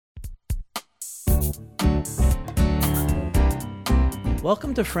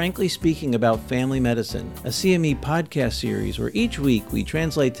Welcome to Frankly Speaking About Family Medicine, a CME podcast series where each week we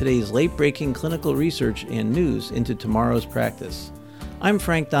translate today's late-breaking clinical research and news into tomorrow's practice. I'm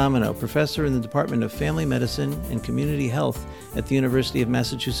Frank Domino, professor in the Department of Family Medicine and Community Health at the University of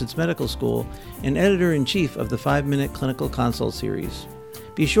Massachusetts Medical School and editor-in-chief of the 5-Minute Clinical Consult series.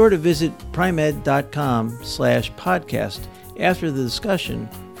 Be sure to visit primed.com/podcast after the discussion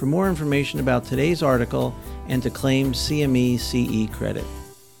for more information about today's article and to claim CME CE credit.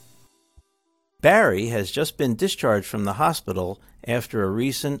 Barry has just been discharged from the hospital after a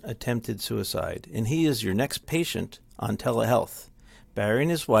recent attempted suicide, and he is your next patient on telehealth. Barry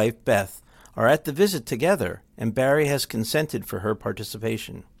and his wife, Beth, are at the visit together, and Barry has consented for her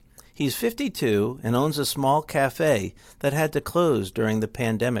participation. He's 52 and owns a small cafe that had to close during the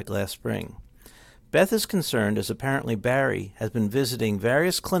pandemic last spring. Beth is concerned as apparently Barry has been visiting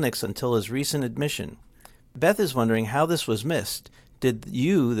various clinics until his recent admission. Beth is wondering how this was missed. Did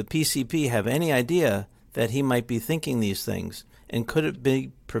you, the PCP, have any idea that he might be thinking these things, and could it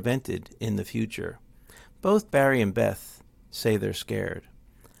be prevented in the future? Both Barry and Beth say they're scared.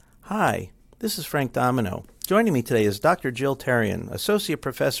 Hi, this is Frank Domino. Joining me today is Dr. Jill Therrien, Associate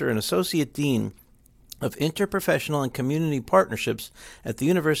Professor and Associate Dean of Interprofessional and Community Partnerships at the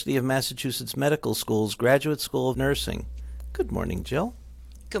University of Massachusetts Medical School's Graduate School of Nursing. Good morning, Jill.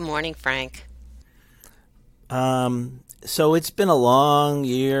 Good morning, Frank. So it's been a long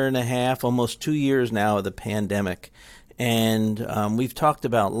year and a half, almost 2 years now of the pandemic, and we've talked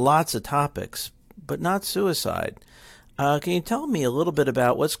about lots of topics, but not suicide. Can you tell me a little bit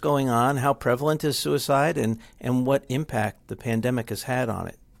about what's going on, how prevalent is suicide, and what impact the pandemic has had on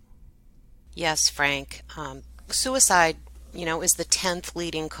it? Yes, Frank. Suicide, is the 10th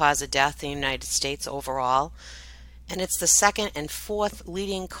leading cause of death in the United States overall, and it's the second and fourth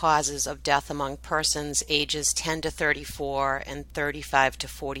leading causes of death among persons ages 10 to 34 and 35 to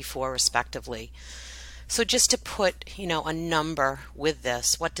 44 respectively. So just to put, a number with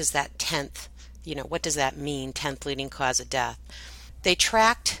this, what does that 10th, what does that mean, 10th leading cause of death? They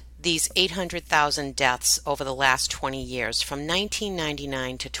tracked these 800,000 deaths over the last 20 years from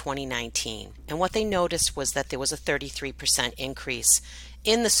 1999 to 2019. And what they noticed was that there was a 33% increase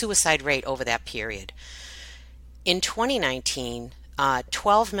in the suicide rate over that period. In 2019,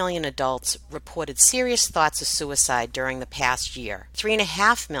 12 million adults reported serious thoughts of suicide during the past year.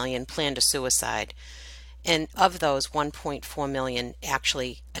 3.5 million planned a suicide, and of those, 1.4 million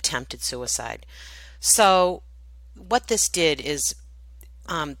actually attempted suicide. So what this did is,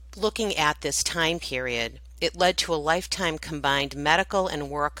 looking at this time period, it led to a lifetime combined medical and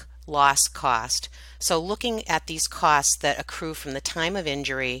work loss cost. So looking at these costs that accrue from the time of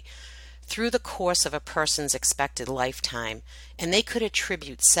injury through the course of a person's expected lifetime, and they could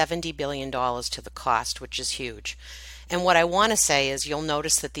attribute $70 billion to the cost, which is huge. And what I want to say is you'll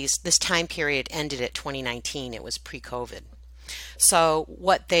notice that this time period ended at 2019. It was pre-COVID. So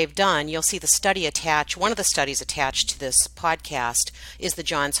what they've done, you'll see the study attached, one of the studies attached to this podcast is the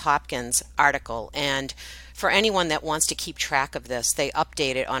Johns Hopkins article. And for anyone that wants to keep track of this, they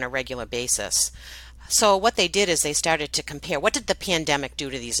update it on a regular basis. So what they did is they started to compare what did the pandemic do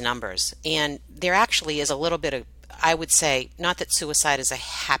to these numbers. And there actually is a little bit of, I would say, not that suicide is a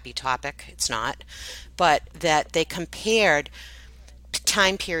happy topic, it's not, but that they compared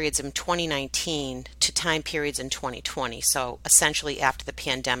time periods in 2019 to time periods in 2020, so essentially after the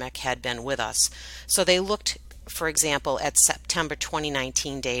pandemic had been with us. So they looked, for example, at September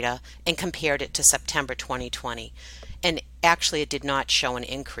 2019 data and compared it to September 2020, and actually it did not show an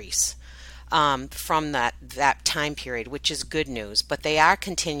increase from that time period, which is good news, but they are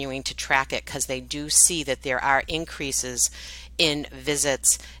continuing to track it because they do see that there are increases in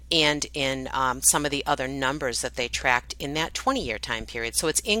visits and in some of the other numbers that they tracked in that 20-year time period. So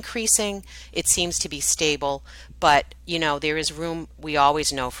it's increasing, it seems to be stable, but there is room, we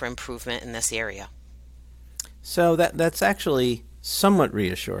always know, for improvement in this area. So that's actually somewhat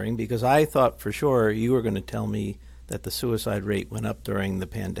reassuring, because I thought for sure you were going to tell me that the suicide rate went up during the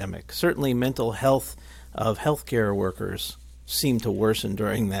pandemic. Certainly mental health of healthcare workers seemed to worsen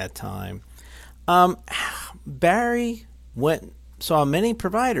during that time. Barry saw many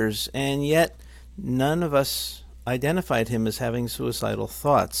providers, and yet none of us identified him as having suicidal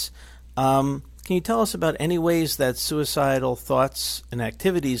thoughts. Can you tell us about any ways that suicidal thoughts and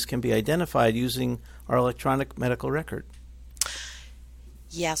activities can be identified using our electronic medical record?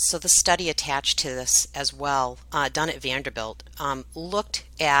 Yes, so the study attached to this as well, done at Vanderbilt, looked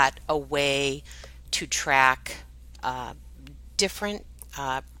at a way to track different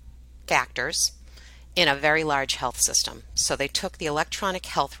factors in a very large health system. So they took the electronic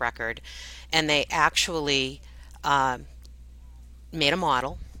health record and they actually made a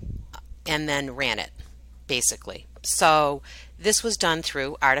model and then ran it, basically. So this was done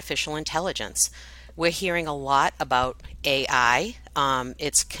through artificial intelligence. We're hearing a lot about AI.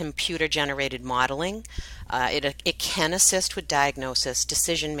 It's computer generated modeling. It can assist with diagnosis,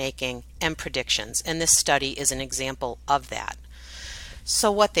 decision making, and predictions. And this study is an example of that.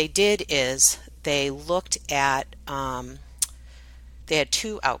 So what they did is they looked at, they had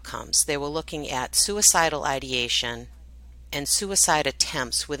two outcomes. They were looking at suicidal ideation and suicide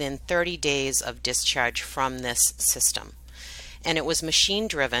attempts within 30 days of discharge from this system. And it was machine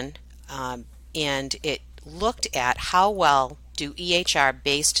driven, and it looked at how well do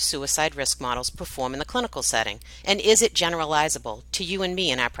EHR-based suicide risk models perform in the clinical setting, and is it generalizable to you and me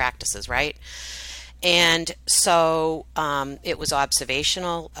in our practices, right? And so it was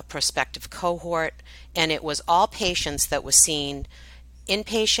observational, a prospective cohort, and it was all patients that were seen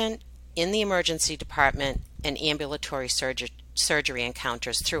inpatient, in the emergency department, and ambulatory surgery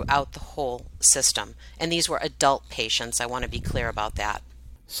encounters throughout the whole system. And these were adult patients. I want to be clear about that.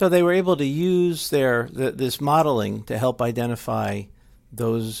 So they were able to use this modeling to help identify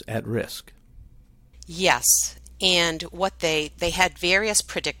those at risk. Yes. And what they had various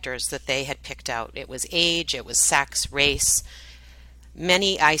predictors that they had picked out. It was age, it was sex, race,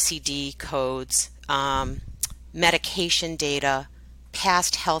 many ICD codes, medication data,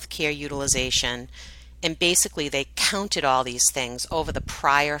 past healthcare utilization, and basically they counted all these things over the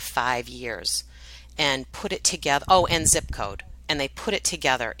prior 5 years and put it together. Oh, and zip code. And they put it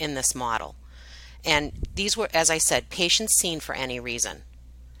together in this model. And these were, as I said, patients seen for any reason.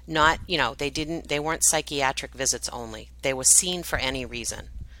 Not, they weren't psychiatric visits only. They were seen for any reason.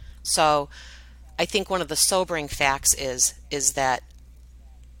 So I think one of the sobering facts is that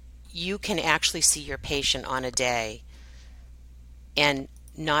you can actually see your patient on a day and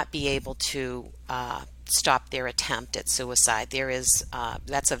not be able to stop their attempt at suicide.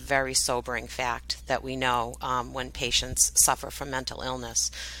 That's a very sobering fact that we know when patients suffer from mental illness.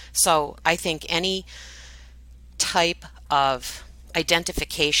 So I think any type of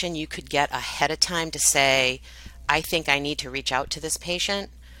identification you could get ahead of time to say, I think I need to reach out to this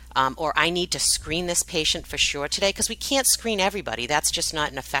patient, or I need to screen this patient for sure today, because we can't screen everybody. That's just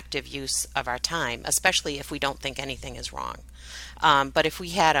not an effective use of our time, especially if we don't think anything is wrong. But if we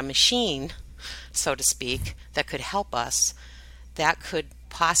had a machine, so to speak, that could help us, that could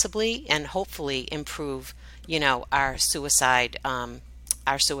possibly and hopefully improve, our suicides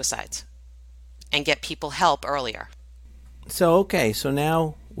and get people help earlier. So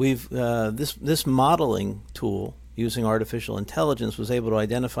now we've this modeling tool using artificial intelligence was able to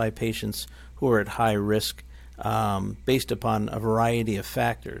identify patients who are at high risk based upon a variety of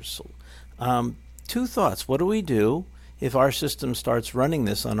factors. Two thoughts. What do we do if our system starts running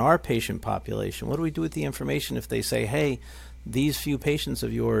this on our patient population? What do we do with the information if they say, hey, these few patients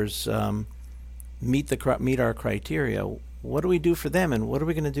of yours meet our criteria? What do we do for them, and what are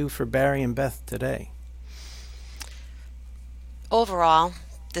we going to do for Barry and Beth today? Overall,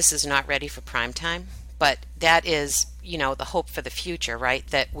 this is not ready for prime time, but that is, the hope for the future, right?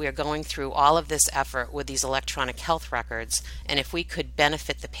 That we're going through all of this effort with these electronic health records, and if we could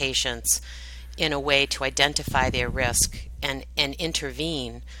benefit the patients in a way to identify their risk and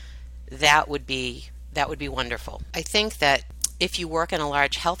intervene, that would be wonderful. I think that if you work in a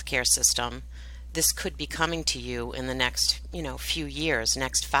large healthcare system, this could be coming to you in the next, few years,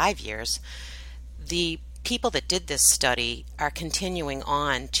 next 5 years. The people that did this study are continuing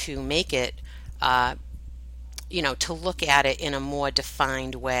on to make it, to look at it in a more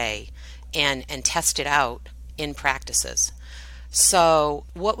defined way and test it out in practices. So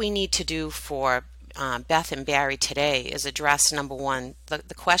what we need to do for Beth and Barry today is address, number one,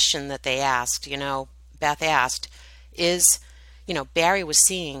 the question that they asked. Beth asked is, Barry was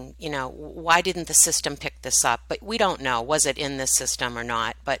seeing, why didn't the system pick this up? But we don't know, was it in this system or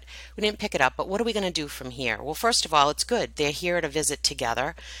not? But we didn't pick it up. But what are we going to do from here? Well, first of all, it's good. They're here at a visit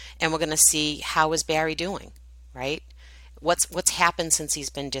together, and we're going to see how is Barry doing, right? What's happened since he's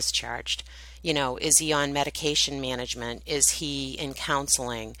been discharged? Is he on medication management? Is he in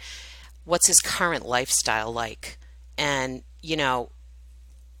counseling? What's his current lifestyle like? And,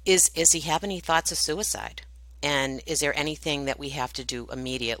 is he have any thoughts of suicide? And is there anything that we have to do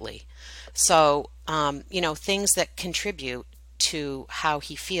immediately? So, things that contribute to how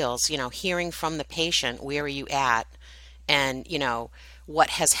he feels, hearing from the patient, where are you at? And,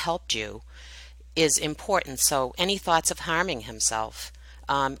 what has helped you is important. So any thoughts of harming himself?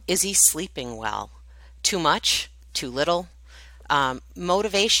 Is he sleeping well? Too much? Too little?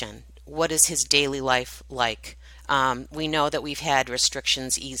 Motivation. What is his daily life like? We know that we've had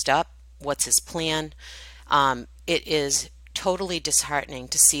restrictions eased up. What's his plan? It is totally disheartening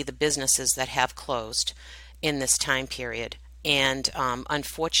to see the businesses that have closed in this time period. And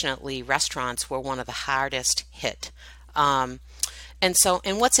unfortunately, restaurants were one of the hardest hit. And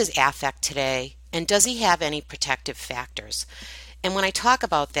what's his affect today? And does he have any protective factors? And when I talk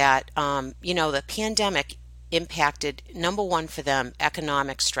about that, the pandemic impacted, number one for them,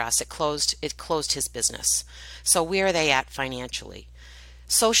 economic stress. It closed his business. So where are they at financially?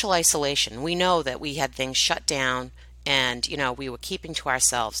 Social isolation. We know that we had things shut down and, we were keeping to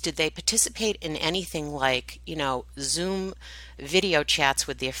ourselves. Did they participate in anything like, Zoom video chats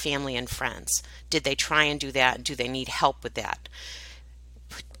with their family and friends? Did they try and do that? Do they need help with that?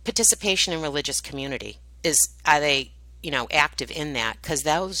 Participation in religious community. Are they active in that? Because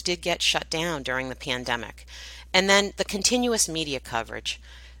those did get shut down during the pandemic. And then the continuous media coverage.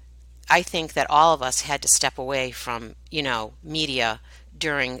 I think that all of us had to step away from, media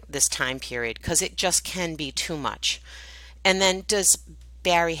during this time period because it just can be too much. And then does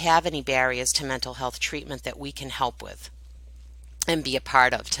Barry have any barriers to mental health treatment that we can help with and be a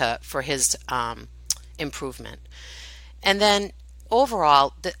part of for his improvement? And then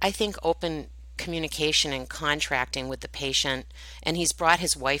overall, I think open communication and contracting with the patient, and he's brought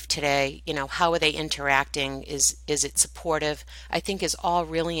his wife today, how are they interacting? Is it supportive? I think is all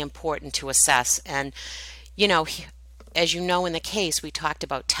really important to assess. And, as you know, in the case, we talked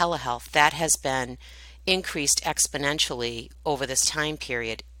about telehealth. That has been increased exponentially over this time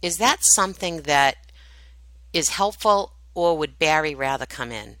period. Is that something that is helpful, or would Barry rather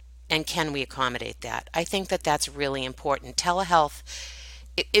come in? And can we accommodate that? I think that that's really important. Telehealth,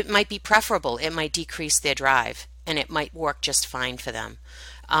 it might be preferable. It might decrease their drive, and it might work just fine for them.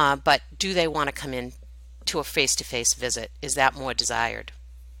 But do they want to come in to a face-to-face visit? Is that more desired?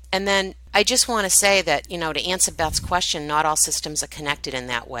 And then I just want to say that, to answer Beth's question, not all systems are connected in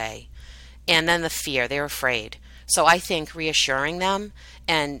that way. And then the fear, they're afraid. So I think reassuring them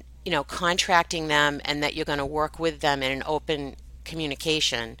and, contracting them, and that you're going to work with them in an open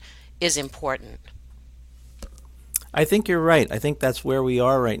communication is important. I think you're right. I think that's where we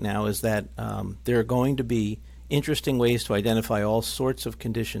are right now, is that there are going to be interesting ways to identify all sorts of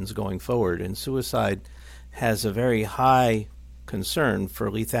conditions going forward. And suicide has a very high concern for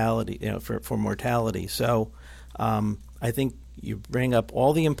lethality, for mortality. So I think you bring up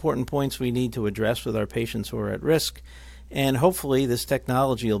all the important points we need to address with our patients who are at risk. And hopefully this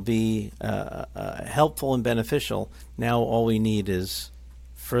technology will be helpful and beneficial. Now all we need is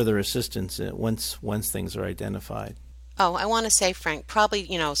further assistance once things are identified. Oh, I want to say, Frank, probably,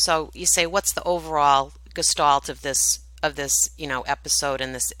 so you say, what's the overall gestalt of this episode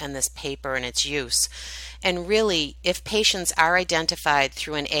and this paper and its use? And really, if patients are identified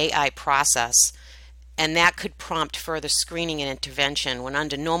through an AI process, and that could prompt further screening and intervention when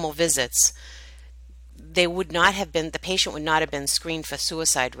under normal visits, the patient would not have been screened for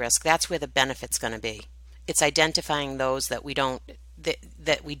suicide risk. That's where the benefit's going to be. It's identifying those that we don't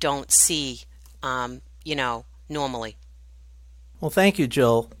see, normally. Well, thank you,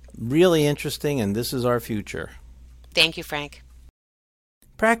 Jill. Really interesting, and this is our future. Thank you, Frank.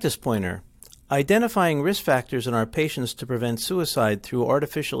 Practice pointer. Identifying risk factors in our patients to prevent suicide through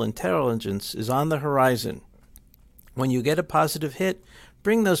artificial intelligence is on the horizon. When you get a positive hit,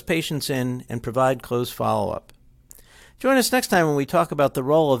 bring those patients in and provide close follow-up. Join us next time when we talk about the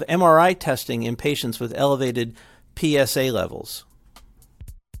role of MRI testing in patients with elevated PSA levels.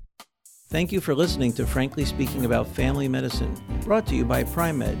 Thank you for listening to Frankly Speaking About Family Medicine, brought to you by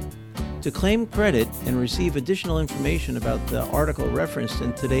Pri-Med. To claim credit and receive additional information about the article referenced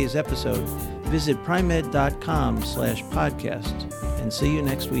in today's episode, visit primed.com/podcast, and see you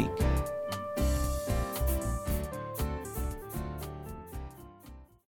next week.